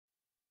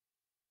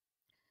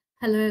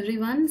Hello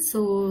everyone.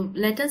 So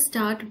let us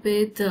start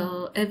with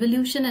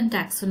evolution and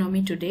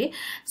taxonomy today.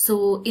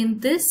 So in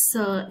this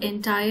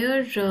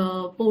entire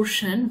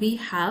portion, we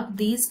have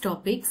these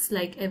topics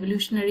like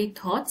evolutionary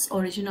thoughts,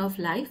 origin of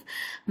life,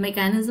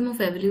 mechanism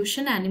of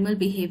evolution, animal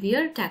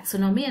behavior,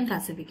 taxonomy and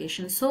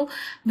classification. So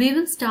we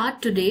will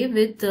start today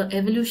with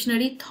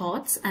evolutionary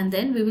thoughts and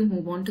then we will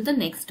move on to the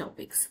next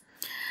topics.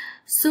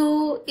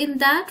 So in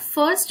that,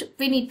 first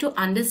we need to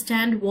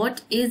understand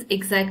what is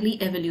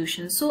exactly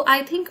evolution. So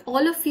I think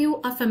all of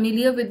you are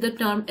familiar with the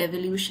term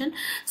evolution.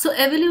 So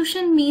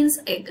evolution means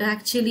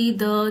actually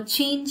the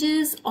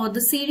changes or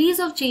the series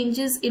of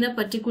changes in a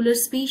particular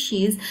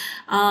species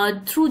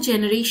through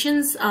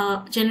generations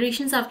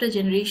after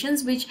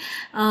generations, which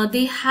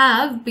they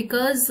have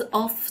because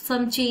of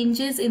some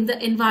changes in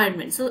the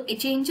environment. So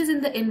changes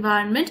in the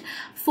environment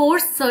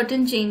force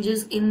certain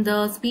changes in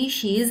the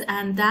species,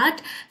 and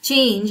that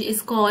change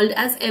is called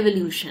as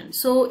evolution.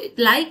 So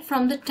like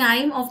from the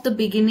time of the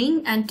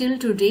beginning until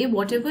today,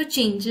 whatever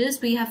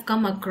changes we have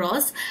come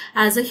across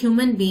as a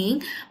human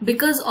being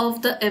because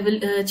of the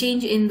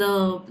change in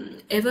the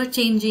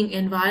ever-changing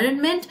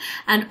environment,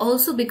 and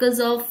also because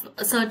of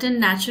certain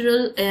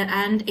natural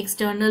and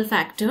external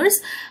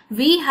factors,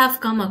 we have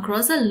come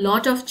across a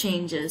lot of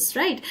changes,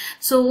 right?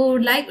 So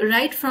like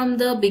right from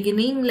the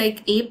beginning,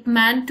 like ape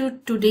man to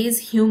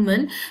today's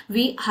human,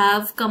 we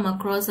have come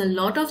across a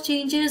lot of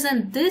changes,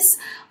 and this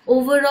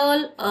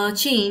overall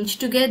change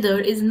together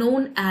is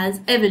known as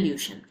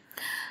evolution.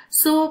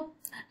 So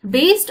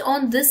based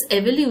on this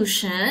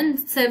evolution,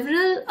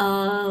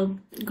 several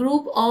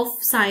group of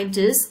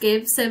scientists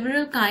gave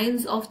several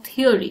kinds of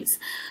theories.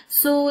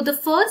 So the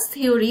first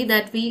theory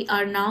that we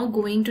are now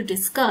going to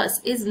discuss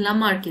is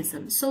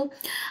Lamarckism. So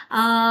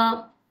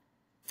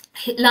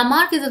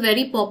Lamarck is a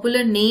very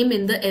popular name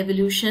in the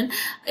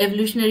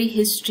evolutionary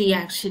history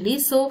actually.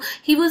 So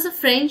he was a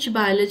French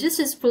biologist.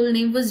 His full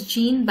name was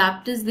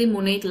Jean-Baptiste de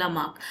Monnet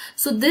Lamarck.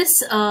 So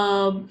this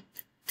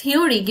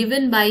theory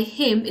given by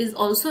him is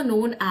also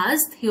known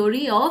as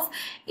theory of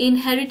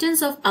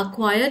inheritance of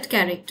acquired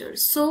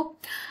characters. So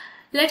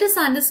let us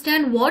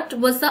understand what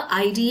was the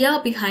idea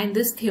behind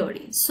this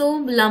theory. So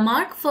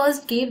Lamarck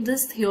first gave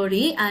this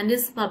theory, and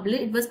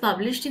it was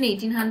published in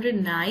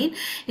 1809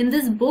 in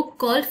this book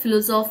called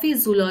Philosophie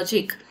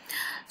Zoologique.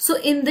 So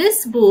in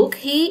this book,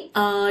 he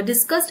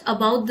discussed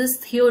about this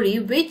theory,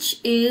 which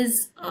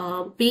is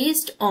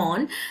based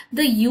on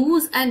the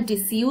use and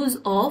disuse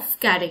of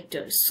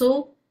characters.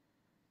 So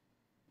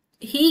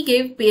he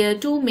gave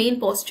two main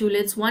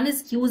postulates. One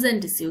is use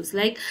and disuse.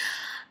 Like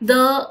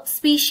the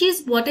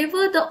species,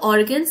 whatever the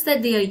organs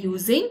that they are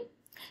using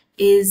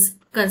is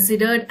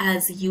considered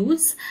as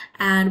use,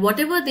 and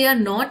whatever they are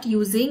not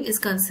using is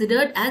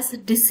considered as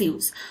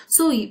disuse.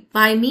 So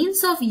by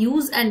means of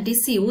use and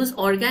disuse,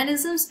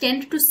 organisms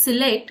tend to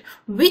select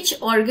which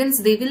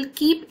organs they will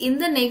keep in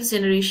the next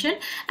generation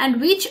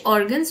and which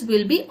organs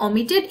will be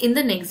omitted in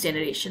the next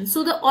generation.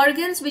 So the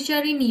organs which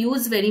are in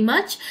use very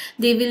much,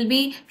 they will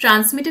be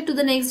transmitted to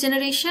the next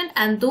generation,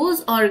 and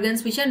those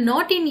organs which are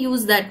not in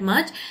use that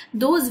much,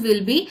 those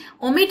will be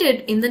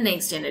omitted in the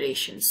next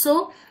generation.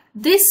 So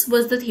this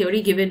was the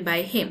theory given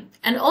by him.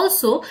 And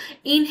also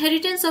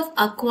inheritance of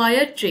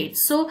acquired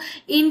traits. So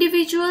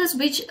individuals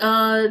which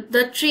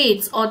the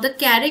traits or the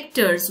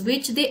characters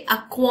which they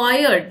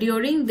acquired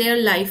during their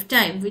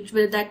lifetime,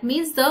 that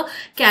means the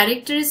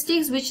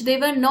characteristics which they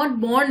were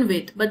not born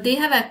with, but they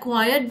have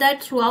acquired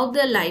that throughout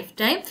their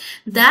lifetime,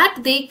 that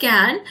they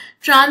can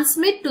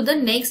transmit to the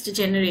next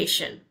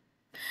generation.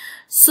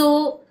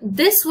 So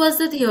this was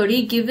the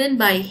theory given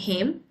by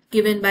him,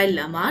 given by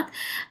Lamarck,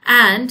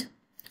 and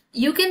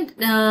you can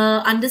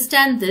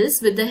understand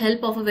this with the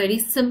help of a very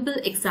simple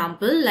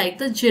example like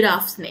the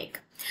giraffe snake.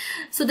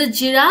 So the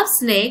giraffe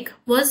snake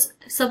was,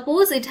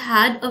 suppose it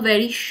had a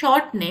very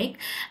short neck,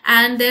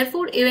 and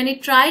therefore when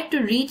it tried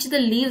to reach the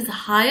leaves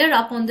higher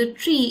up on the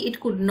tree,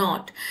 it could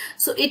not.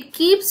 So it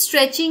keeps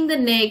stretching the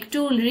neck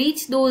to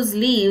reach those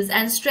leaves,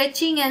 and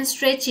stretching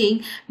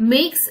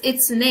makes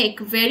its neck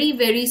very,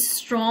 very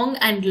strong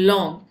and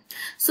long.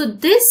 So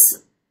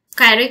this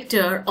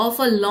character of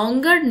a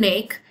longer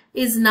neck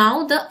is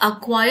now the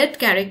acquired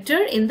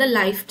character in the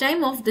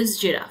lifetime of this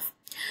giraffe.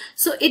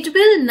 So it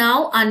will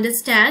now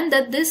understand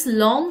that this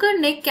longer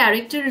neck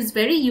character is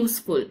very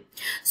useful.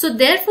 So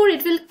therefore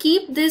it will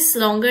keep this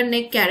longer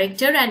neck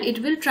character, and it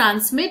will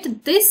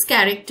transmit this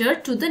character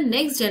to the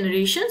next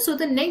generation. So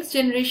the next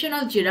generation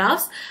of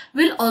giraffes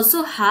will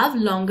also have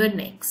longer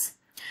necks.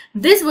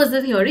 This was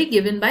the theory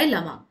given by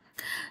Lamarck.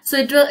 So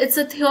it's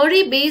a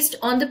theory based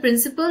on the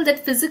principle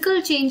that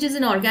physical changes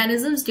in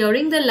organisms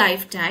during their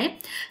lifetime,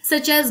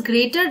 such as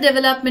greater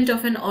development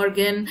of an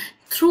organ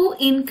through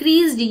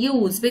increased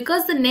use,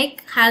 because the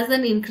neck has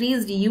an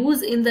increased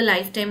use in the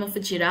lifetime of a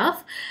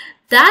giraffe,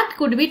 that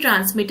could be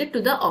transmitted to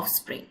the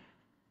offspring.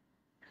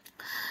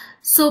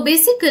 So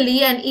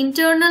basically an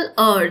internal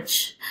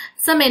urge,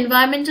 some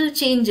environmental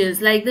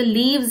changes, like the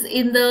leaves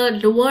in the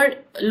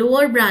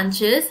lower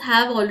branches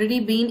have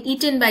already been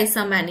eaten by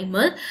some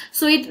animal,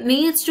 so it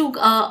needs to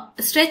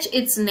stretch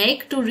its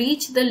neck to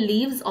reach the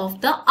leaves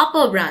of the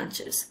upper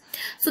branches.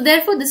 So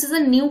therefore this is a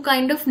new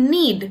kind of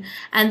need,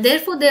 and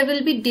therefore there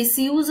will be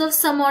disuse of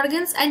some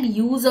organs and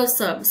use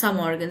of some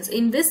organs.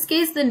 In this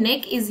case the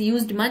neck is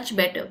used much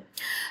better.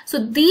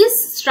 So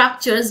these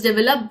structures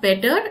develop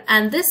better,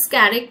 and this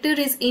character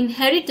is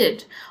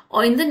inherited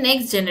or in the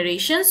next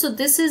generation. So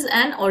this is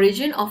an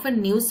origin of a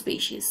new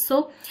species.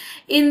 So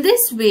in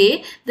this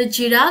way the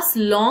giraffe's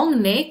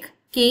long neck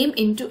came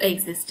into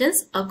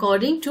existence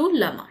according to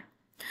Lamarck.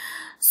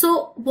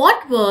 So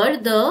what were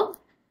the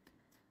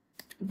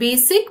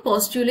basic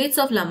postulates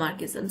of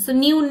Lamarckism? So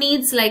new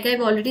needs, like I've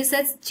already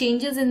said,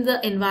 changes in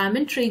the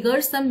environment trigger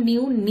some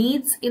new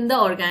needs in the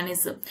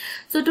organism.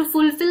 So to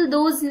fulfill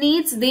those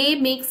needs, they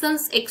make some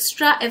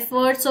extra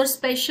efforts or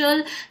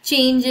special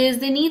changes.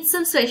 They need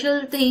some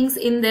special things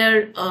in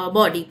their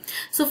body.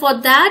 So for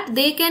that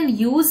they can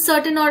use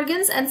certain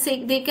organs, and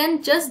say they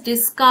can just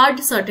discard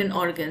certain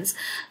organs.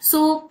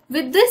 So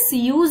with this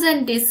use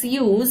and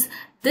disuse,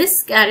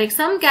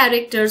 some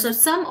characters or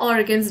some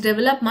organs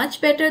develop much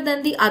better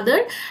than the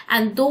other,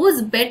 and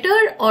those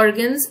better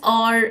organs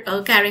or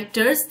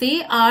characters,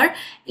 they are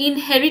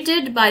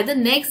inherited by the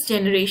next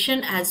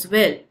generation as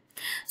well,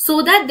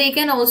 so that they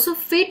can also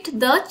fit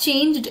the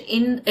changed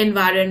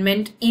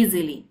environment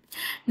easily.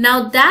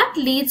 Now that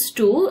leads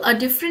to a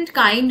different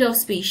kind of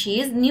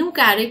species. New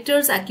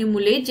characters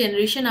accumulate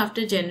generation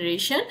after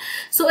generation,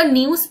 so a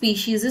new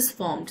species is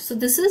formed. So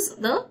this is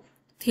the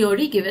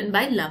theory given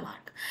by Lamarck.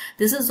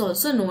 This is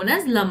also known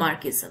as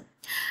Lamarckism.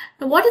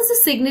 Now, what is the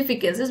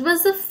significance? It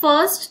was the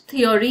first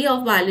theory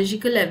of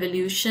biological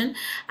evolution,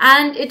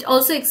 and it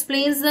also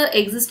explains the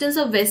existence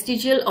of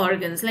vestigial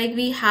organs. Like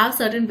we have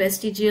certain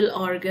vestigial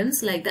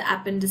organs like the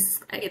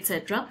appendix,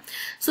 etc.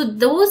 So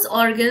those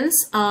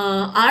organs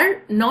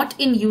are not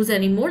in use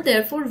anymore.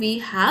 Therefore, we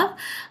have,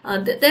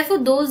 therefore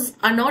those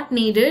are not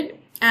needed.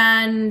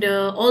 And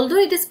although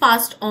it is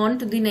passed on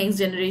to the next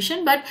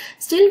generation, but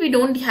still we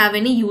don't have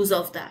any use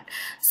of that.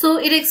 So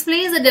it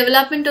explains the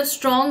development of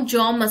strong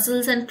jaw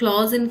muscles and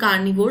claws in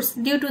carnivores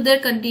due to their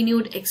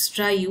continued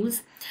extra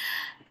use.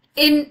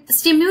 It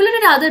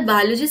stimulated other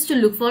biologists to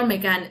look for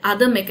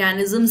other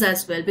mechanisms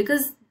as well,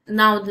 because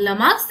now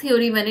Lamarck's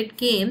theory, when it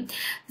came,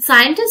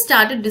 scientists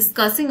started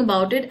discussing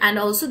about it, and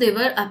also they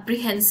were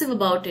apprehensive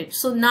about it.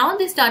 So now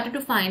they started to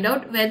find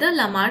out whether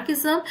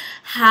Lamarckism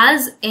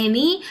has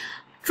any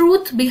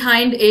truth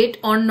behind it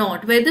or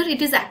not, whether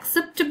it is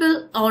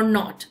acceptable or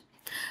not.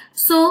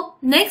 So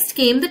next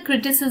came the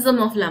criticism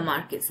of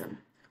Lamarckism.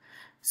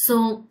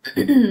 So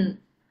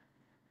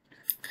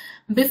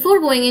before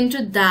going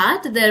into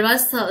that, there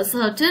was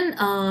certain,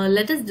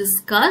 let us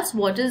discuss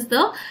what is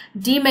the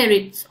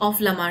demerits of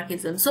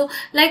Lamarckism. So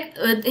like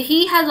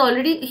he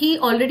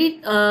already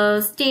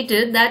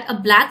stated that a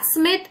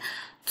blacksmith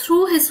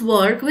through his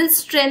work will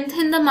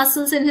strengthen the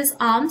muscles in his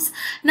arms.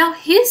 Now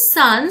his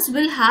sons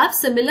will have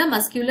similar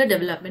muscular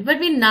development, but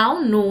we now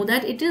know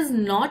that it is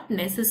not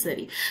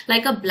necessary.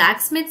 Like a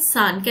blacksmith's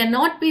son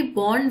cannot be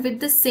born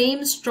with the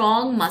same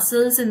strong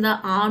muscles in the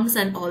arms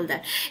and all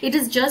that. It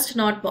is just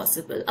not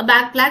possible. A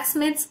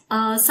blacksmith's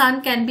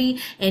son can be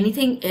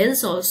anything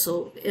else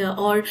also,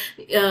 or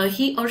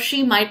he or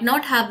she might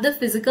not have the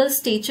physical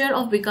stature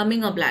of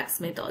becoming a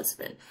blacksmith as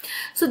well.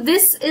 So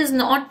this is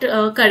not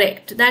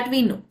correct, that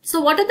we know. So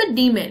what are the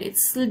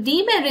demerits? The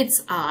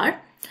demerits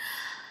are,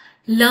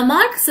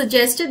 Lamarck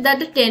suggested that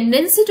the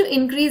tendency to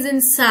increase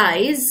in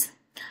size,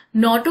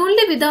 not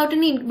only without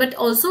any, but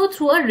also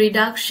through a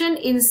reduction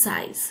in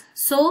size.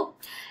 So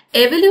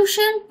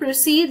evolution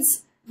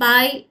proceeds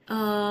by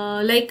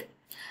like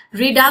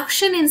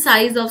reduction in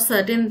size of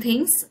certain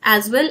things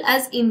as well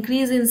as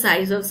increase in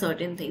size of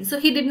certain things. So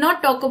he did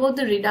not talk about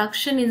the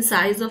reduction in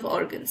size of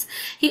organs.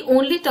 He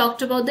only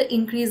talked about the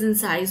increase in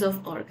size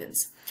of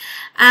organs.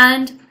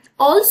 And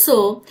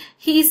also,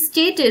 he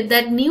stated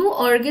that new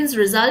organs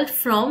result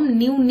from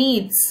new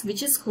needs,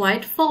 which is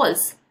quite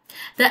false.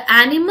 The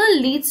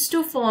animal leads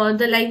to desire of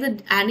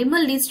the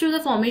animal leads to the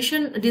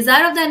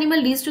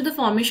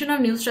formation of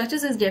new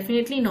structures is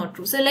definitely not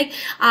true. So like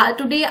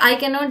today I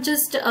cannot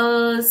just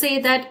say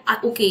that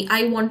okay,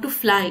 I want to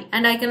fly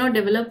and I cannot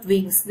develop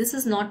wings. This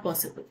is not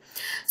possible.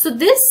 So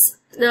this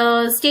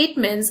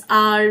statements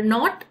are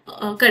not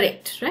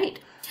correct, right?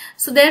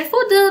 So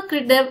therefore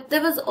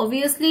there was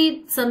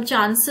obviously some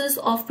chances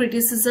of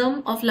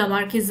criticism of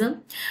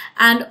Lamarckism,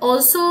 and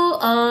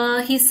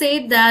also he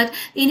said that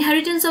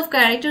inheritance of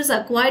characters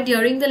acquired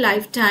during the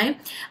lifetime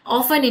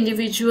of an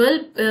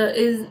individual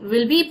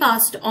will be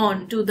passed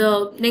on to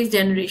the next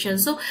generation.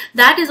 So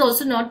that is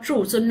also not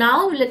true. So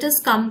now let us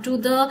come to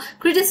the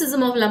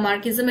criticism of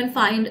Lamarckism and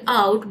find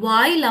out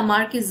why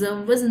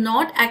Lamarckism was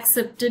not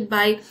accepted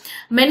by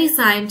many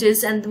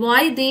scientists, and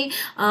why they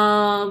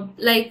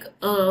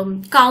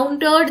countered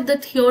the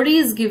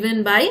theories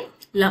given by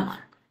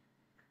Lamarck.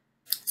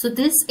 So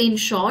this in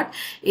short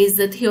is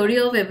the theory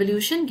of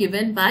evolution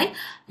given by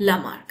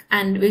Lamarck,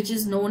 and which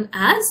is known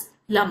as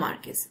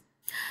Lamarckism.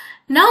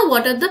 Now,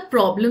 what are the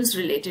problems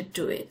related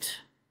to it?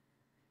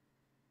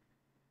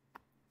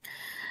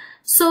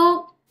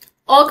 So,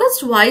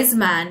 August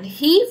Weismann,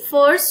 he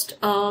first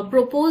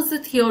proposed the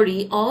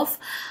theory of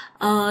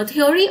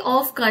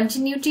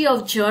continuity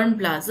of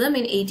germplasm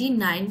in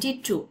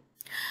 1892.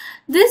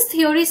 This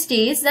theory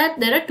states that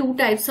there are two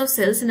types of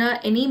cells in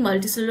any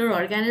multicellular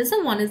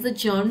organism. One is the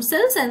germ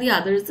cells and the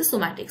other is the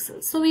somatic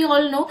cells. So we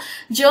all know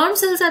germ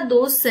cells are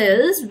those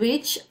cells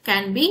which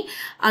can be,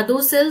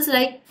 those cells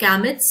like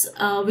gametes,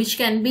 which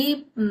can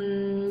be,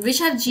 which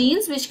have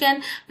genes which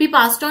can be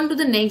passed on to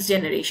the next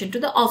generation, to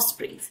the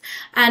offsprings.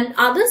 And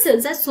other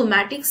cells are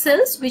somatic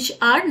cells, which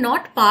are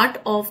not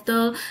part of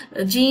the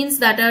genes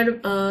that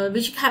are,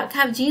 which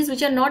have genes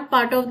which are not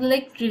part of the,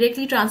 like,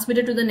 directly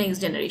transmitted to the next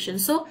generation.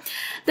 So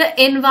the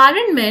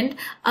environment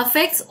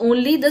affects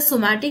only the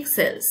somatic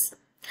cells.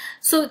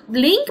 So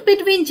link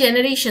between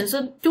generations,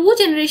 so two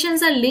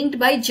generations are linked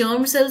by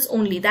germ cells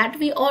only. That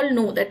we all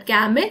know, that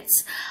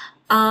gametes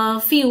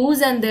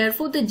fuse, and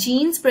therefore the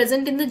genes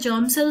present in the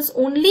germ cells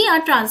only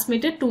are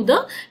transmitted to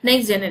the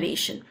next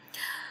generation.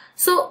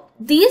 So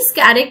these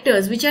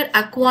characters which are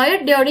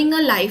acquired during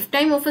a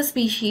lifetime of a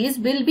species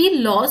will be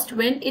lost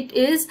when it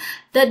is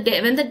when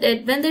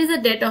there is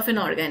a death of an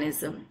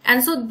organism.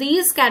 And so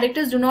these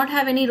characters do not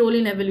have any role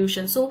in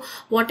evolution. So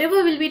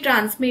whatever will be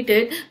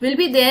transmitted will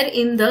be there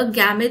in the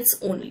gametes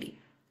only.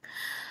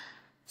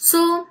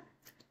 So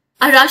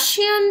a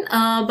Russian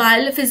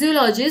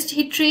biophysiologist,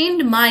 he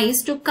trained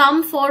mice to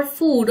come for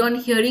food on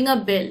hearing a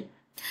bell.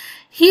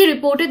 He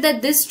reported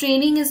that this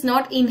training is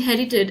not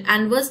inherited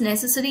and was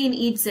necessary in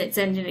each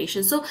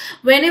generation. So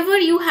whenever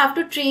you have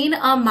to train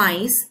a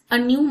mice, a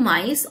new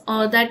mice,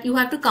 that you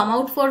have to come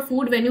out for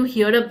food when you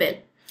hear a bell.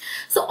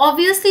 So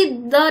obviously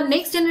the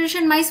next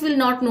generation mice will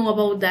not know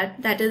about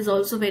that. That is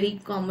also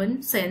very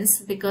common sense,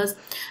 because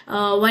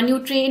when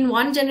you train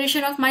one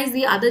generation of mice,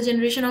 the other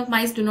generation of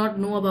mice do not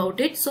know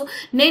about it. So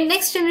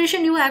next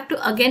generation you have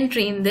to again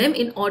train them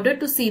in order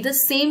to see the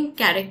same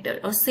character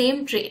or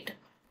same trait.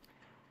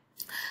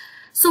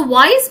 So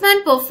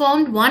Weismann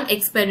performed one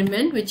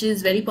experiment, which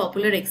is very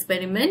popular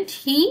experiment.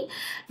 He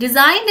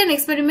designed an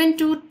experiment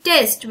to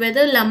test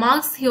whether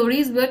Lamarck's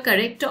theories were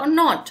correct or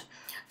not.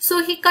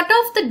 So he cut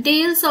off the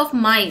tails of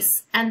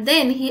mice and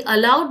then he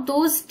allowed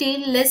those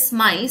tailless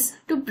mice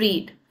to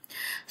breed.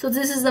 So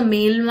this is the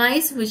male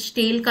mice which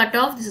tail cut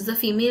off. This is the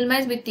female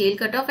mice with tail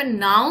cut off. And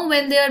now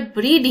when they are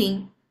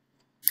breeding,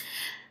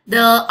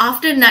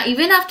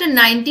 even after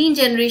 19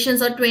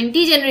 generations or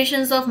 20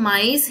 generations of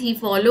mice, he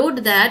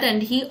followed that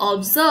and he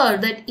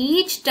observed that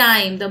each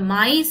time the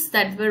mice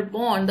that were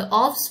born, the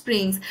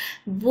offsprings,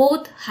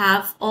 both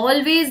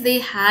they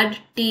had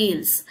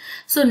tails.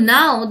 So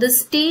now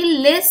this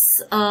tailless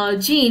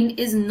gene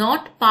is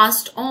not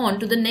passed on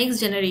to the next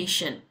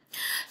generation.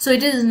 So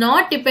it is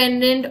not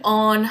dependent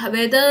on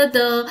whether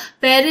the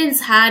parents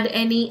had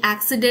any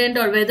accident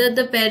or whether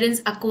the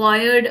parents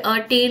acquired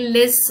a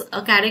tailless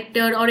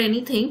character or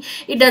anything.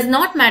 It does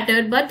not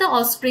matter, but the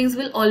offsprings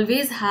will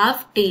always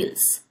have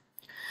tails.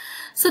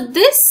 So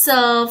this,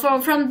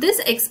 from this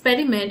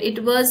experiment,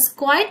 it was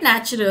quite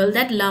natural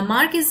that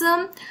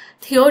Lamarckism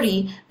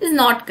theory is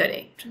not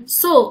correct.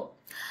 So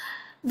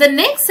the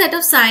next set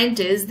of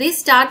scientists, they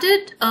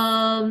started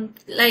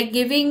like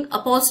giving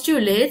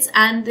postulates,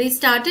 and they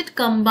started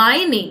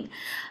combining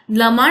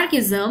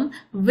Lamarckism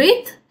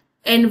with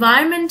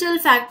environmental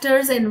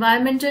factors,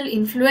 environmental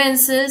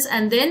influences,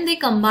 and then they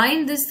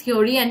combined this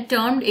theory and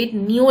termed it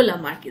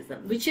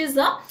Neo-Lamarckism, which is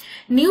a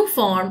new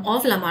form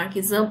of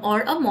Lamarckism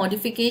or a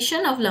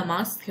modification of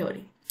Lamarck's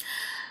theory.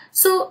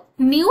 So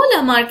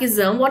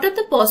Neo-Lamarckism, what are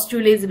the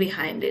postulates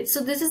behind it?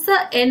 So this is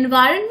the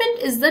environment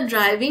is the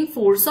driving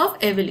force of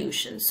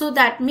evolution. So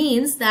that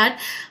means that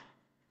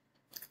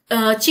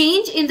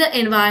change in the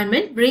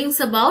environment brings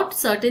about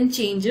certain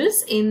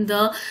changes in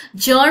the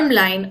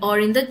germline or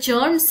in the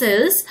germ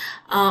cells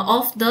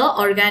of the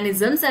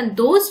organisms, and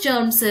those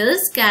germ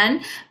cells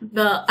can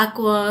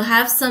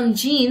have some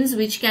genes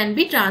which can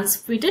be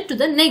transmitted to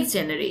the next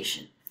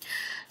generation.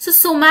 So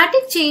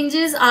somatic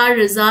changes are a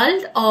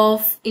result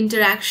of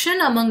interaction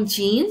among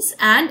genes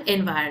and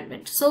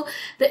environment. So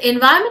the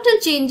environmental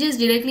changes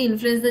directly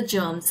influence the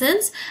germ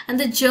cells, and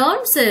the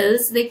germ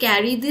cells, they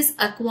carry these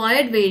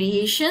acquired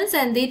variations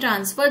and they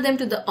transfer them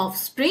to the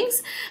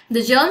offsprings.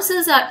 The germ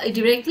cells are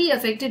directly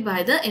affected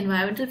by the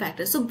environmental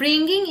factors. So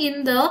bringing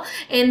in the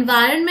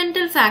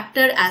environmental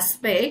factor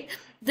aspect,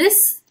 this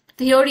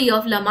theory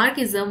of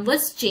Lamarckism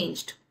was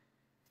changed.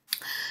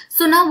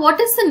 So now what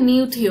is the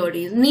new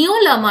theory?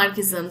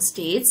 Neo-Lamarckism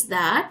states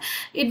that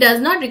it does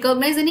not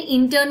recognize any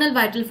internal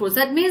vital force.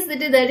 That means that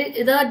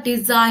the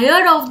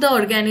desire of the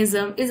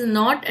organism is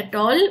not at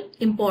all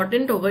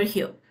important over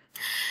here.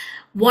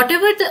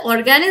 Whatever the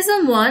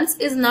organism wants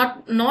is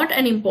not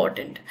an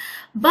important.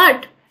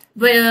 But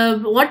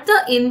what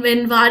the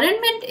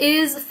environment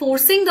is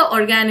forcing the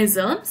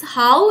organisms,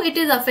 how it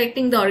is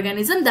affecting the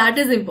organism, that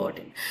is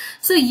important.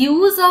 So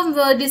use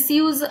and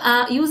disuse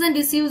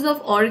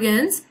of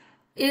organs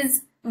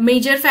is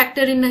major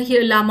factor in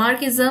here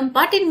Lamarckism,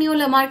 but in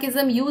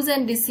neo-Lamarckism, use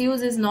and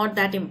disuse is not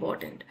that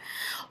important.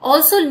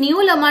 Also,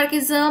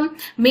 neo-Lamarckism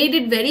made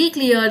it very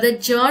clear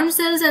that germ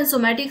cells and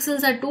somatic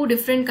cells are two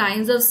different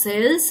kinds of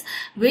cells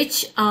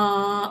which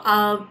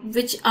are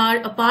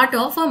a part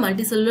of a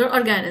multicellular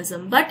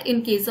organism. But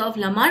in case of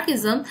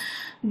Lamarckism,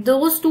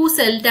 those two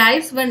cell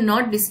types were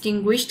not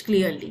distinguished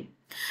clearly.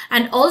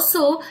 And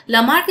also,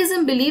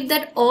 Lamarckism believed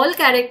that all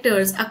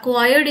characters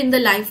acquired in the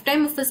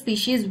lifetime of a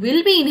species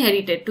will be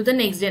inherited to the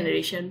next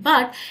generation.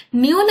 But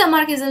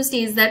neo-Lamarckism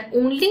states that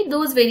only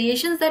those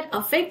variations that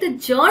affect the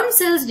germ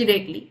cells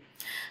directly,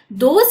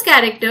 those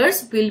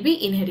characters will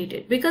be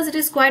inherited, because it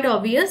is quite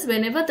obvious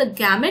whenever the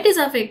gamete is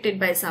affected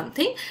by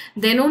something,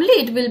 then only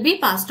it will be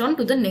passed on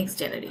to the next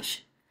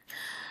generation.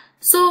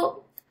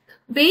 So,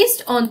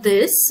 based on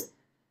this,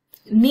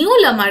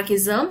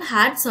 neo-Lamarckism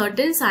had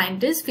certain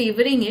scientists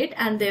favoring it,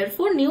 and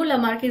therefore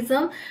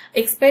neo-Lamarckism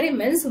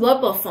experiments were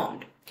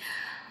performed.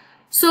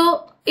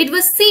 So it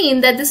was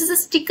seen that this is a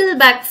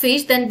stickleback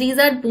fish, then these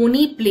are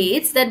bony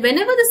plates, that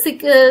whenever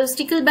the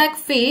stickleback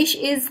fish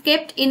is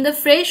kept in the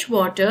fresh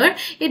water,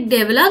 it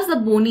develops the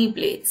bony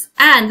plates,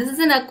 and this is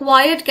an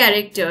acquired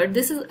character.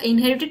 This is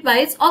inherited by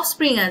its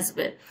offspring as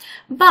well.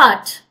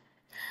 But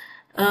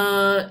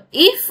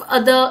if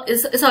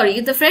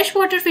the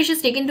freshwater fish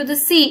is taken to the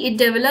sea, it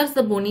develops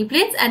the bony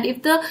plates, and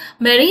if the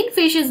marine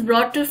fish is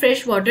brought to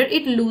freshwater,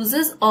 it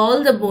loses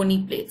all the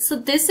bony plates. So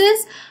this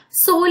is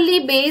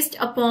solely based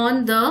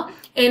upon the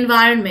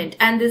environment,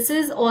 and this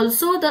is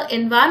also the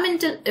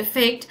environmental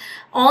effect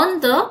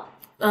on the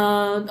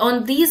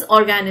on these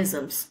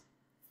organisms.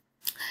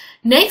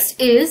 Next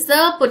is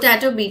the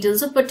potato beetles.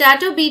 So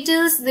potato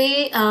beetles,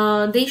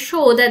 they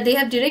show that they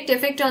have direct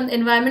effect on the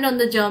environment on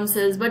the germ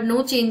cells, but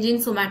no change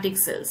in somatic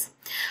cells.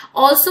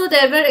 Also,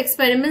 there were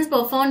experiments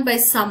performed by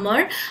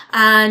Summer,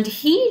 and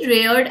he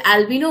reared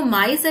albino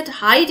mice at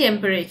high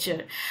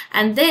temperature.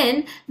 And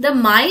then the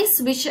mice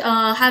which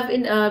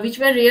which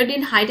were reared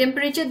in high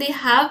temperature, they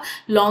have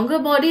longer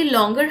body,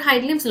 longer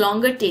hind limbs,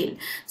 longer tail.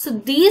 So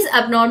these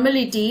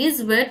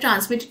abnormalities were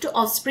transmitted to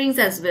offsprings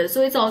as well.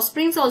 So its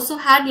offsprings also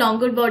had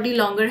longer body,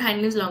 longer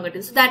hind limbs, longer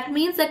tail. So that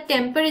means that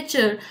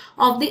temperature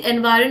of the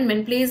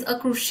environment plays a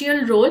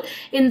crucial role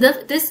in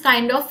this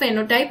kind of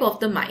phenotype of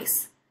the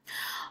mice.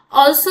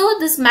 Also,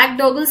 this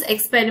McDougall's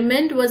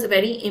experiment was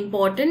very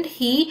important.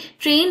 He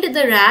trained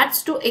the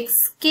rats to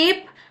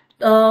escape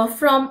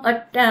from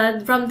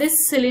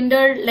this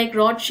cylinder, like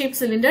rod-shaped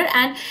cylinder,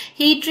 and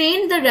he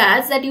trained the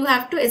rats that you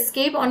have to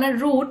escape on a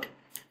route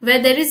where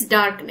there is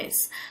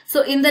darkness.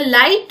 So in the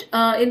light,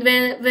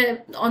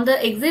 on the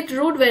exit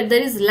route where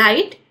there is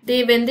light,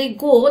 when they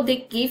go, they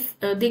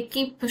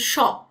keep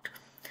shocked.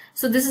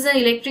 So this is an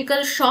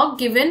electrical shock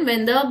given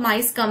when the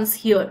mice comes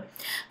here.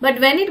 But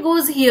when it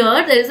goes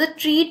here, there is a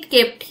treat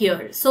kept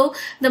here. So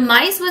the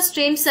mice was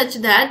trained such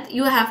that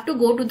you have to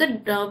go to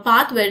the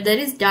path where there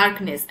is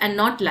darkness and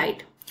not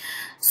light.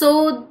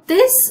 So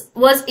this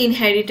was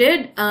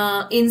inherited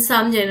in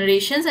some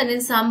generations, and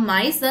in some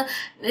mice,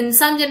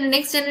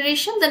 next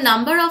generation, the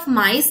number of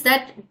mice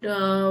that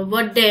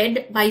were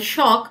dead by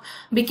shock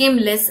became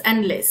less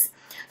and less.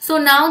 So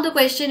now the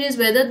question is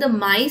whether the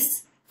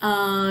mice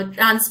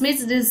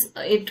transmits this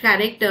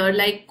character,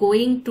 like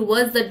going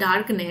towards the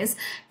darkness,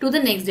 to the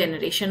next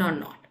generation or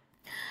not.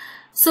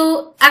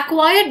 So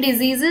acquired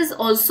diseases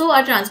also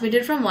are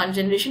transmitted from one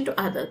generation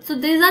to other. So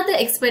these are the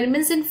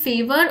experiments in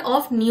favor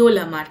of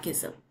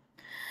neo-Lamarckism.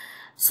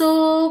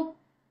 So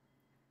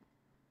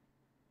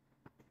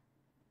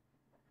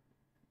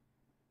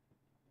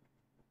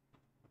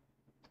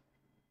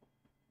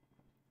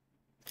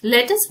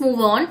let us move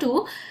on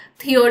to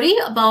theory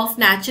about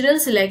natural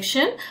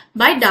selection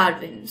by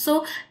Darwin.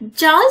 So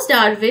Charles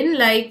Darwin,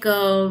 like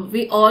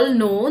we all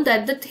know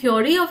that the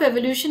theory of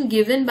evolution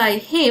given by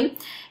him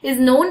is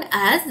known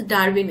as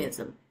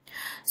Darwinism.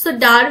 So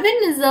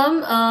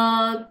Darwinism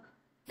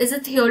is a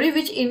theory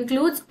which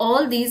includes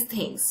all these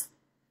things.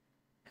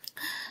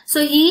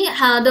 So he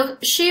had the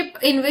ship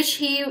in which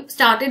he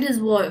started his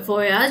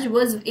voyage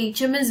was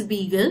HMS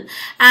Beagle,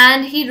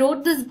 and he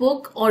wrote this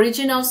book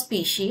Origin of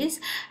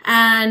Species,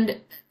 and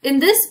in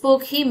this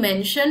book, he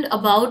mentioned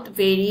about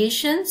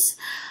variations,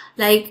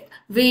 like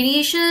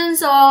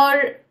variations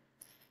or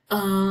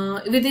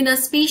within a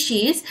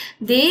species,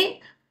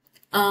 they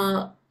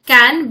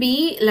can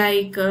be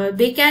like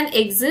they can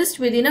exist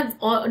within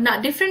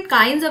different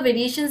kinds of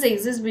variations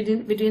exist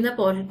between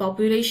the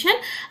population,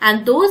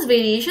 and those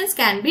variations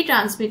can be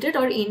transmitted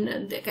or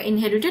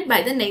inherited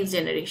by the next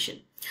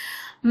generation.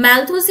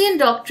 Malthusian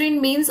doctrine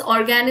means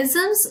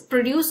organisms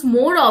produce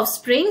more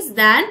offsprings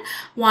than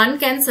one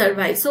can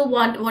survive. So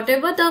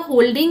whatever the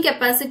holding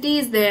capacity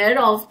is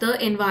there of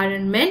the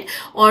environment,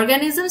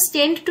 organisms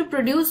tend to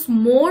produce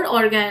more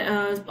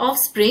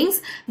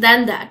offsprings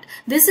than that.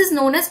 This is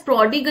known as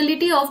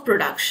prodigality of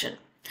production.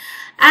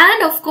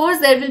 And of course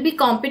there will be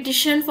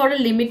competition for a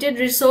limited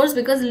resource,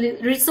 because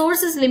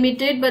resource is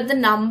limited, but the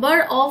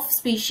number of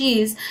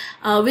species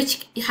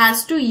which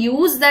has to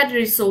use that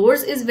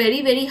resource is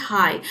very, very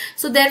high.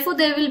 So therefore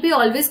there will be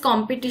always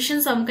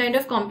competition, some kind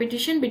of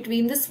competition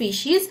between the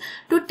species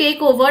to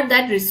take over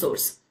that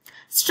resource.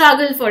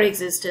 Struggle for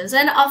existence.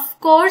 And of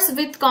course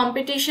with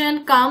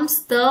competition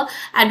comes the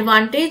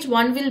advantage.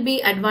 One will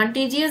be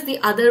advantageous, the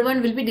other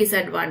one will be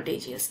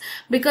disadvantageous,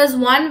 because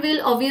one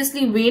will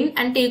obviously win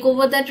and take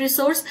over that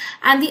resource,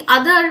 and the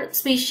other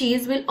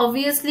species will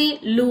obviously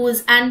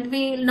lose and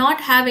will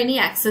not have any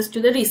access to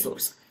the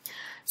resource.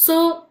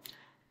 So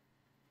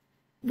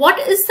what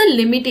is the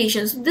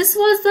limitations? This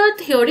was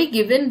the theory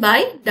given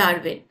by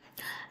Darwin,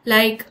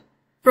 like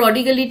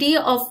prodigality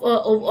of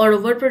or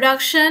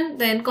overproduction,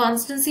 then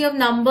constancy of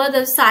number.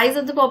 The size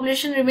of the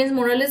population remains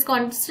more or less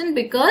constant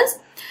because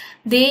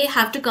they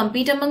have to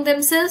compete among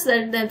themselves.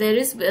 That there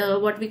is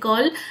what we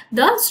call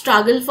the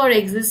struggle for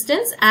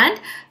existence and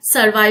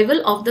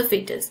survival of the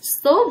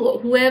fittest. So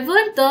whoever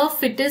the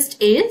fittest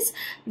is,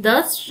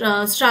 the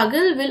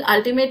struggle will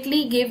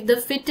ultimately give the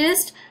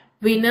fittest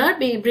winner,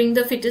 bring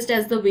the fittest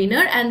as the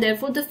winner, and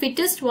therefore the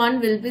fittest one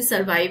will be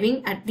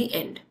surviving at the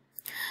end.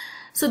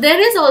 So there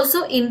is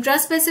also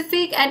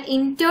intraspecific and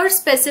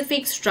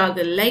interspecific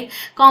struggle, like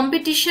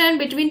competition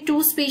between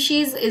two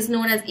species is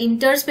known as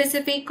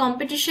interspecific.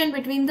 Competition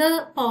between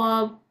the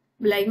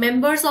like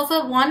members of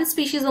one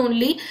species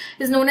only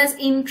is known as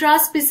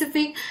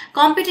intraspecific.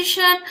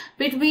 Competition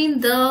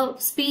between the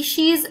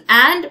species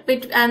and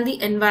the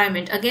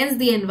environment, against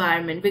the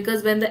environment,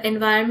 because when the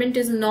environment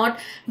is not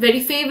very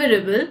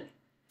favorable,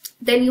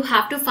 then you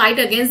have to fight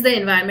against the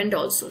environment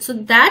also. So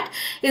that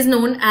is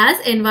known as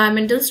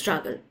environmental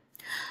struggle.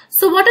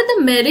 So what are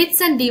the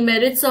merits and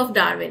demerits of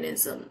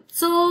Darwinism?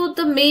 So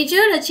the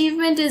major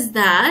achievement is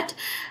that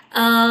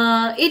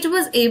it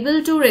was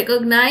able to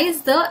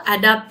recognize the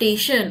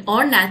adaptation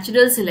or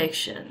natural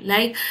selection.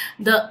 Like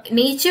the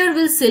nature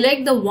will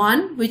select the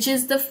one which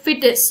is the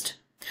fittest,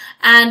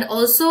 and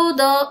also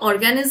the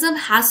organism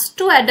has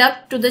to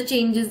adapt to the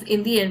changes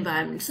in the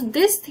environment. So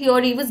this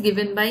theory was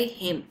given by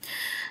him.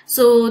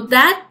 So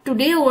that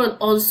today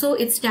also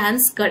it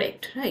stands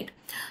correct, right?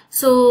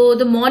 So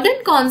the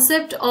modern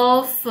concept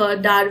of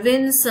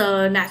Darwin's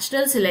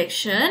natural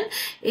selection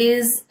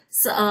is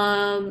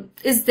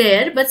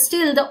there, but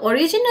still the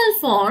original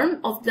form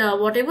of the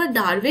whatever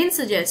Darwin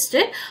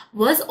suggested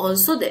was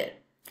also there.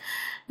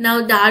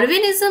 Now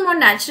Darwinism or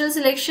natural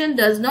selection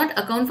does not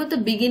account for the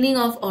beginning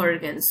of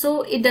organs.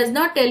 So it does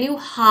not tell you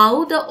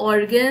how the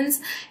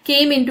organs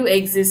came into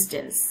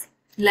existence.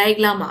 Like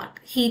Lamarck,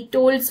 he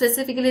told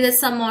specifically that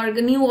some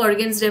new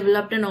organs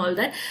developed and all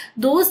that.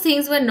 Those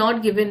things were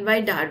not given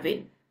by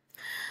Darwin.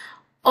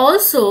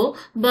 Also,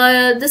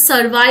 but the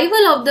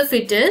survival of the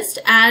fittest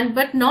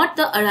but not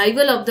the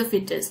arrival of the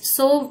fittest.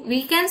 So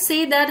we can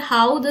say that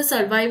how the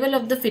survival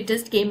of the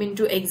fittest came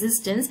into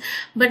existence,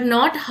 but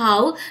not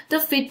how the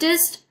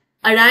fittest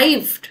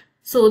arrived.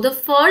 So the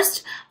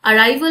first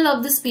arrival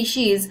of the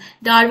species,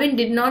 Darwin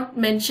did not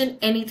mention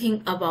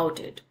anything about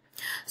it.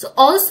 So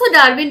also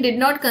Darwin did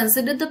not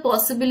consider the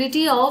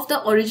possibility of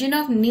the origin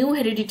of new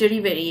hereditary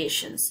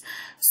variations.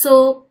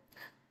 So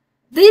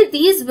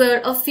these were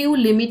a few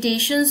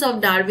limitations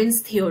of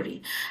Darwin's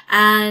theory,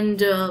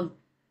 and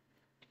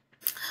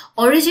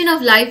origin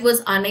of life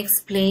was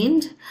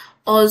unexplained.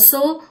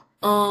 Also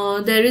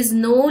there is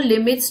no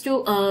limits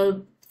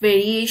to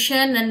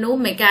variation and no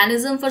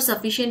mechanism for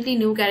sufficiently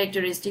new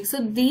characteristics. So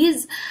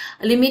these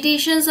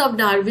limitations of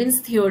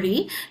Darwin's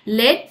theory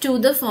led to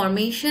the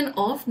formation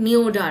of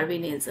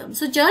Neo-Darwinism.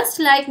 So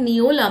just like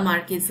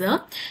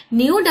Neo-Lamarckism,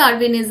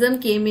 Neo-Darwinism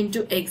came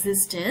into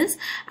existence,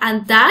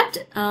 and that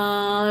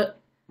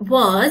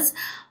was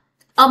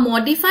a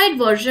modified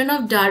version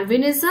of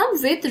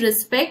Darwinism with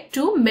respect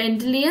to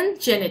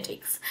Mendelian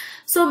genetics.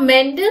 So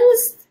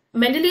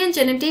Mendelian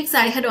genetics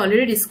I had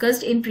already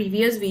discussed in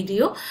previous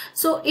video.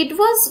 So it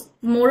was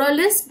more or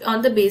less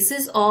on the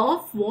basis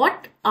of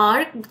what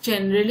are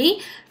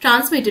generally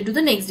transmitted to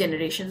the next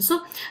generation.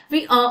 So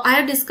I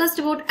have discussed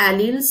about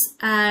alleles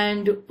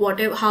and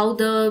how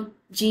the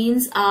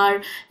genes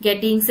are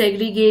getting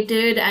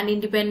segregated and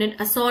independent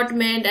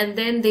assortment, and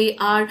then they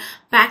are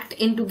packed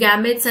into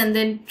gametes and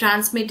then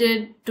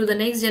transmitted to the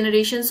next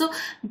generation. So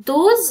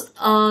those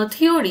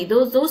theories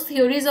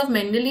of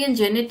Mendelian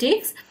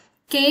genetics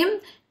came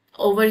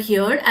over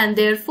here, and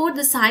therefore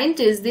the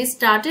scientists, they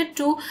started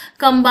to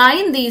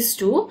combine these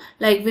two,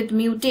 like with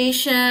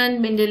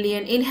mutation,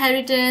 Mendelian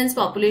inheritance,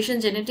 population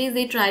genetics.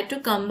 They tried to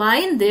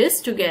combine this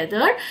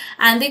together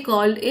and they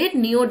called it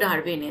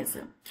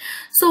Neo-Darwinism.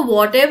 So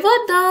whatever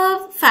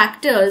the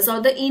factors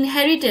or the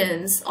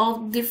inheritance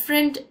of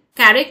different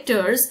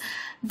characters,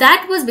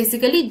 that was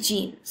basically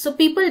gene. So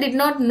people did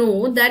not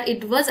know that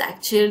it was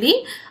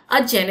actually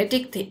a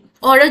genetic thing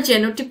or a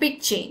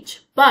genotypic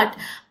change, but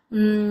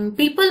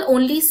people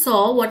only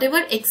saw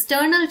whatever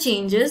external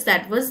changes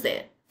that was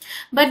there,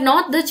 but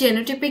not the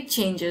genotypic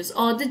changes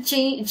or the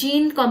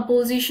gene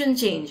composition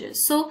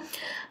changes. So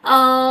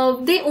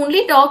they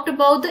only talked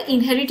about the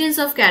inheritance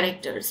of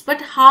characters,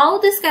 but how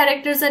these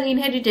characters are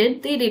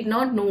inherited, they did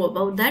not know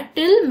about that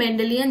till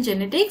Mendelian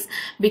genetics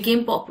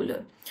became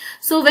popular.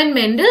 So when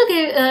Mendel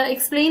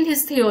explained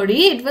his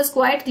theory, it was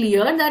quite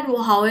clear that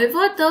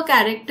however the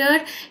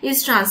character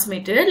is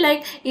transmitted,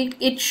 like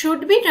it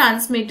should be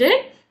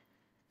transmitted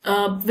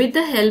with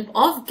the help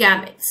of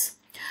gametes.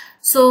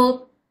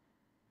 So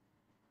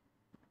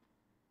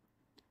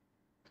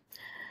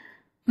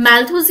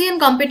Malthusian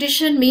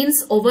competition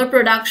means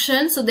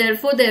overproduction, so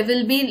therefore there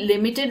will be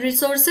limited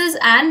resources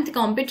and the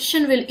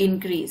competition will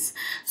increase.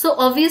 So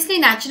obviously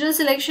natural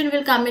selection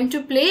will come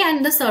into play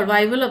and the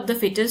survival of the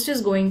fittest is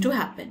going to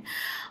happen.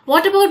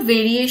 What about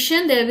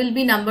variation? There will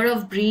be number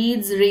of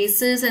breeds,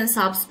 races and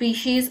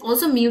subspecies,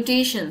 also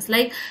mutations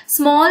like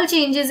small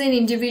changes in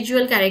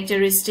individual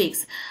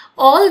characteristics.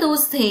 All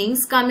those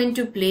things come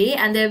into play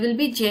and there will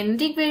be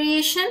genetic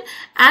variation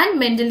and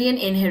Mendelian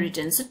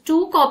inheritance. So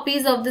two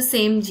copies of the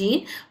same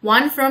gene,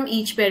 one from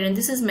each parent.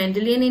 This is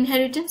Mendelian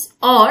inheritance.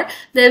 Or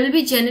there will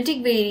be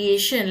genetic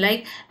variation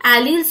like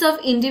alleles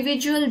of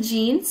individual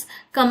genes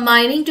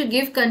combining to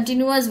give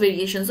continuous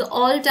variation. So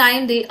all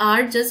time they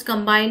are just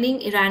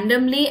combining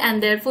randomly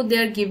and therefore they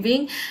are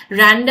giving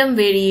random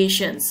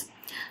variations.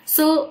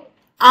 So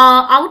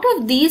out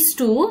of these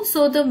two,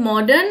 so the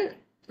modern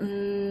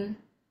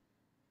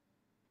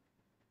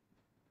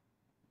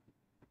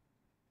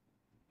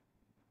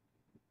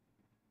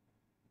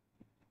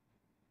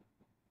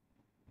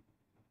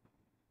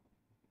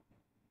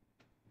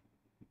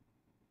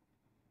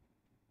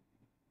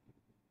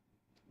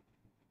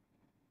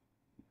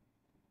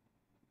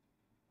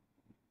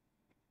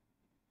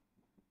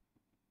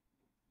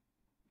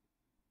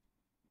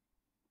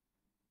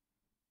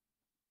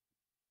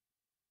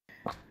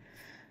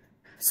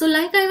so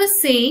like I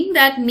was saying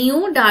that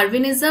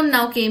neo-Darwinism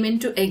now came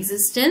into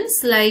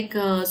existence, like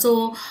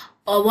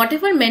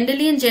whatever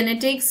Mendelian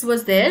genetics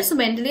was there, so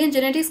Mendelian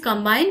genetics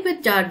combined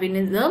with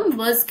Darwinism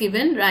was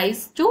given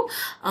rise to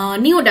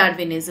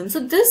neo-Darwinism. So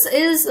this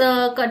is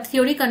a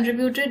theory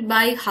contributed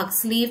by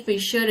Huxley,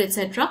 Fisher,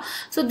 etc.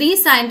 So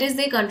these scientists,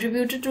 they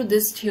contributed to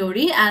this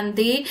theory and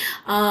they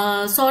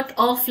sort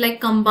of like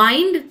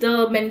combined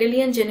the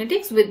Mendelian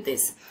genetics with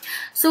this.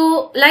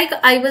 So like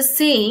I was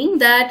saying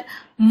that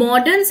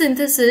modern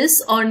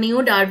synthesis or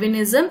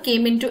neo-Darwinism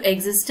came into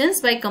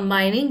existence by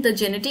combining the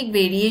genetic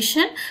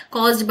variation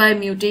caused by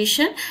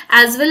mutation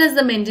as well as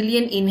the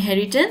Mendelian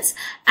inheritance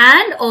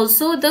and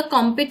also the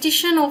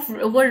competition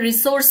over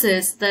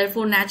resources,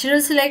 therefore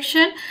natural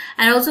selection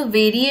and also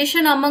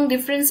variation among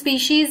different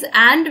species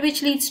and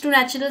which leads to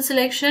natural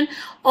selection.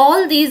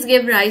 All these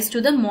gave rise to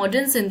the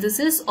modern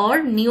synthesis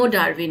or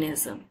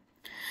neo-Darwinism.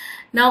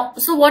 Now,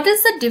 so what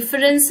is the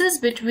differences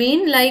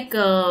between like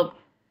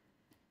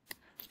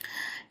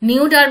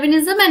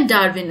neo-Darwinism and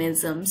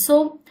Darwinism?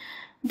 So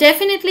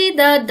definitely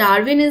the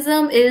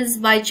Darwinism is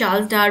by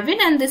Charles Darwin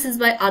and this is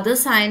by other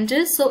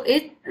scientists. So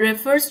it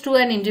refers to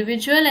an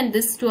individual and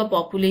this to a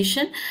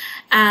population,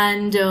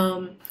 and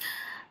the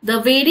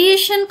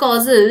variation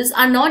causes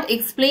are not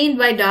explained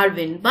by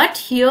Darwin, but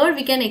here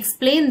we can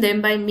explain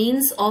them by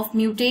means of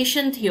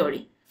mutation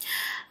theory.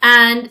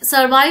 And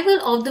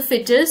survival of the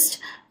fittest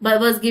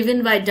was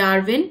given by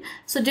Darwin.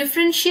 So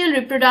differential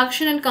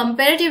reproduction and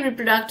comparative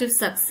reproductive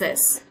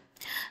success.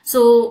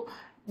 So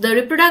the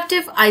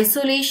reproductive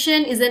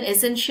isolation is an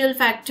essential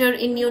factor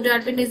in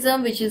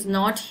neo-Darwinism, which is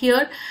not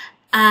here.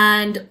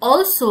 And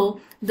also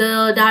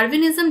the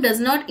Darwinism does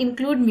not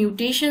include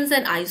mutations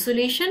and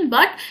isolation,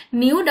 but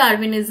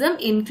neo-Darwinism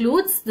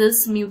includes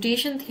this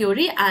mutation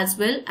theory as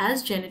well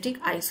as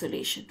genetic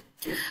isolation.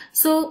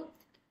 So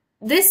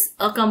this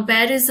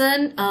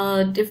comparison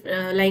says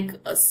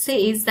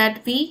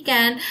that we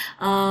can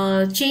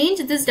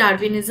change this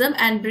Darwinism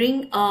and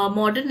bring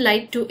modern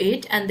light to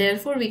it, and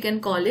therefore we can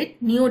call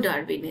it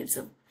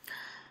neo-Darwinism.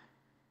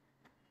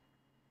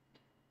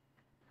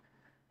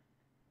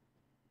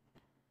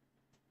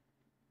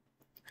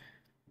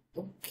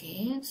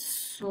 Okay,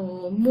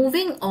 so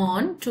moving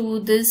on to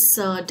this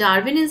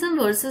Darwinism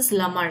versus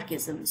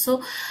Lamarckism.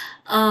 So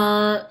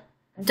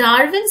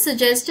Darwin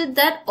suggested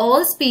that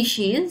all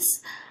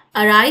species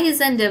arise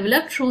and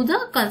develop through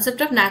the concept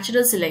of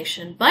natural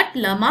selection, but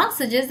Lamarck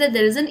suggests that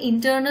there is an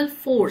internal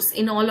force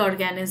in all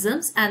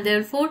organisms and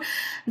therefore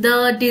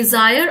the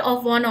desire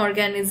of one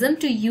organism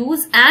to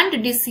use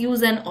and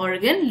disuse an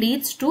organ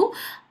leads to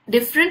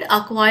different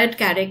acquired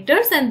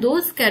characters, and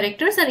those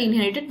characters are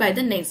inherited by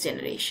the next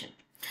generation.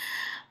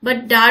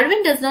 But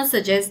Darwin does not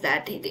suggest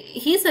that.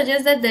 He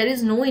suggests that there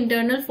is no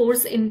internal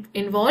force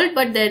involved,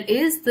 but there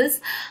is this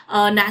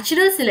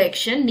natural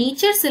selection.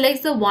 Nature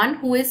selects the one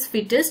who is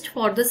fittest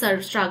for the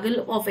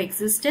struggle of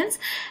existence,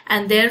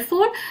 and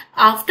therefore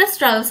after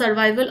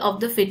survival of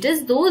the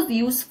fittest, those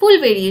useful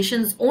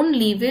variations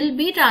only will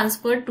be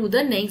transferred to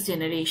the next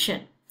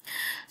generation.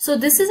 So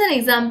this is an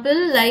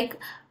example like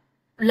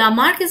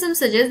Lamarckism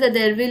suggests that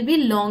there will be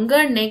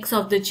longer necks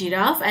of the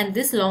giraffe and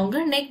this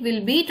longer neck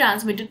will be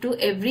transmitted to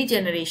every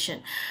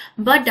generation.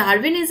 But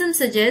Darwinism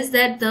suggests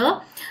that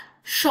the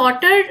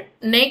shorter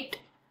necked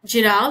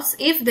giraffes,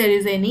 if there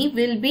is any,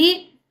 will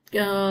be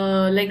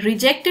like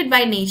rejected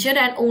by nature,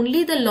 and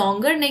only the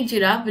longer neck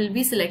giraffe will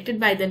be selected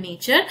by the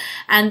nature,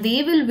 and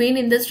they will win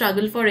in the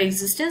struggle for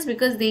existence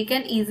because they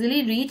can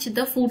easily reach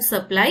the food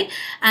supply,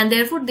 and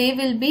therefore they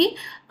will be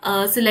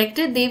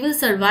selected. They will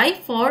survive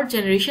for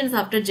generations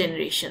after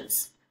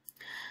generations.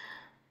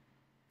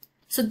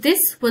 So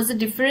this was the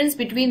difference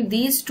between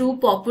these two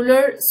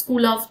popular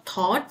school of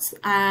thoughts,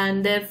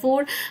 and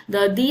therefore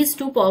these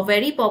two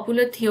very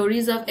popular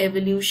theories of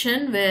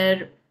evolution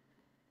were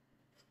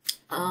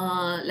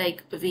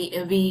like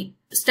we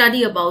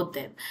study about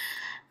them.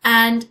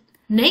 And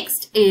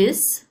next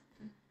is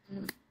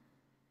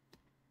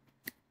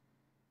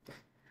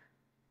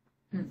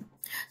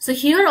so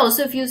here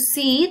also, if you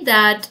see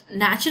that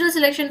natural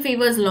selection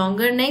favors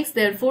longer necks,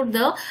 therefore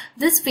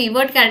this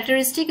favored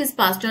characteristic is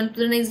passed on to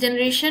the next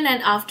generation,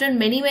 and after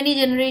many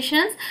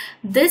generations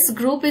this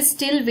group is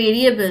still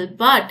variable,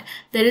 but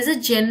there is a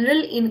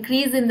general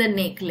increase in the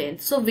neck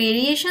length. So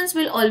variations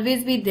will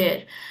always be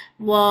there.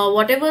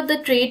 Whatever the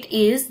trait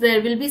is,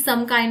 there will be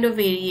some kind of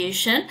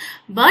variation,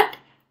 but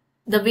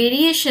the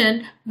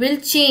variation will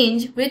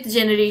change with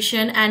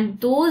generation, and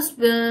those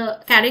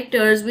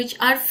characters which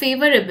are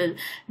favorable,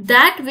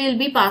 that will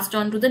be passed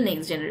on to the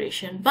next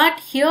generation. But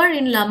here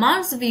in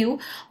Lamarck's view,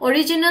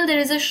 original there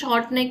is a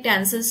short-necked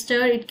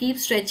ancestor, it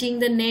keeps stretching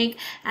the neck,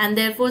 and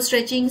therefore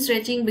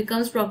stretching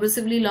becomes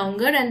progressively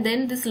longer, and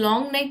then this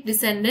long-necked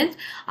descendant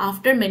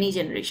after many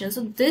generations.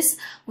 So this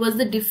was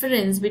the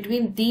difference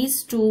between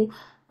these two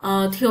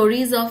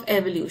theories of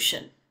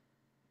evolution.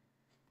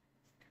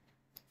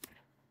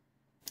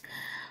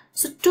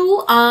 So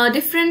two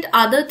different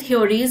other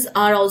theories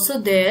are also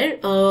there,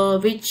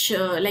 which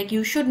like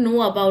you should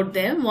know about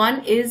them.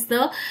 One is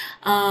the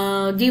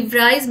de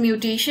Vries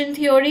mutation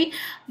theory,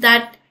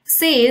 that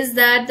says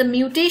that the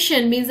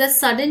mutation means that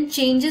sudden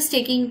changes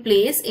taking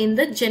place in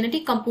the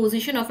genetic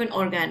composition of an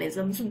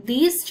organism. So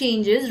these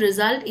changes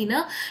result in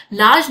a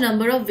large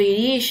number of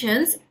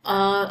variations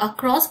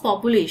across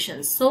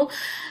populations. So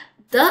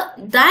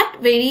that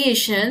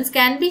variations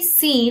can be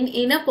seen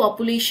in a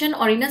population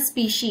or in a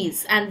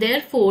species, and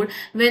therefore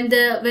when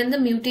the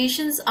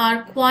mutations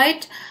are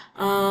quite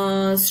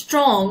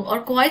strong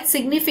or quite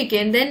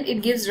significant, then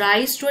it gives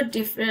rise to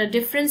a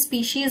different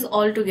species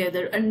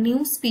altogether. A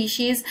new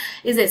species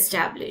is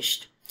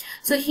established.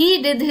 So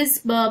he did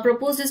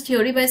proposed his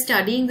theory by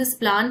studying this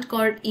plant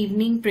called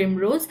evening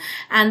primrose,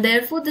 and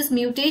therefore this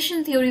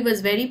mutation theory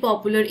was very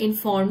popular in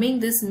forming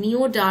this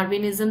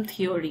neo-Darwinism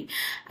theory,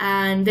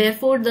 and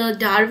therefore the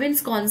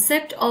Darwin's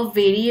concept of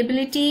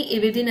variability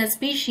within a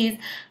species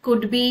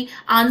could be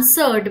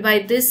answered by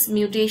this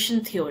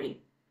mutation theory.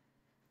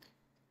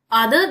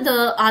 Other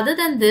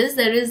than this,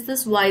 there is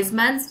this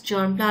Weismann's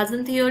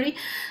germplasm theory.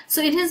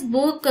 So in his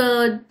book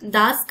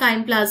Das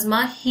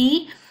Keimplasma,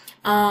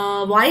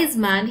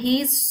 Weismann,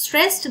 he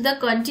stressed the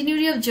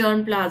continuity of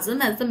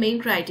germplasm as the main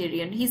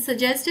criterion. He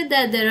suggested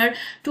that there are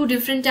two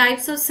different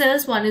types of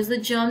cells. One is the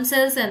germ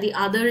cells and the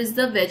other is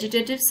the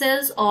vegetative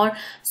cells or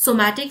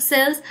somatic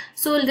cells.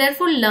 So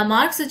therefore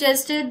Lamarck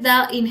suggested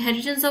the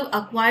inheritance of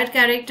acquired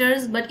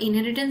characters, but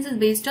inheritance is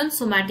based on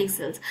somatic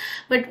cells.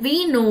 But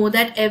we know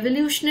that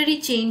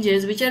evolutionary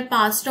changes which are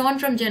passed on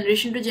from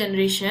generation to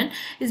generation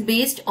is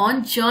based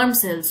on germ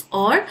cells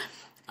or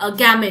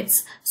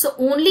gametes. So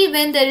only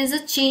when there is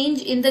a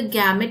change in the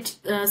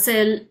gamete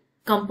cell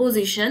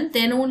composition,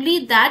 then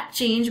only that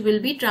change will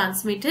be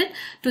transmitted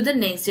to the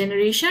next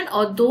generation,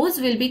 or those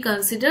will be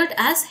considered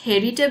as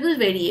heritable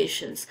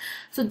variations.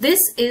 So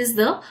this is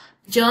the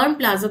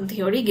germplasm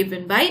theory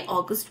given by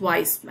August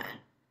Weismann.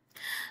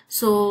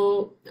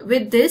 So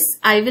with this,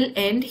 I will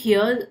end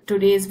here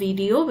today's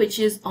video, which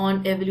is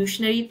on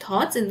evolutionary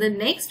thoughts. In the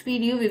next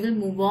video, we will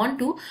move on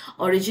to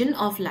origin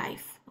of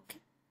life. Okay.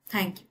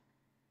 Thank you.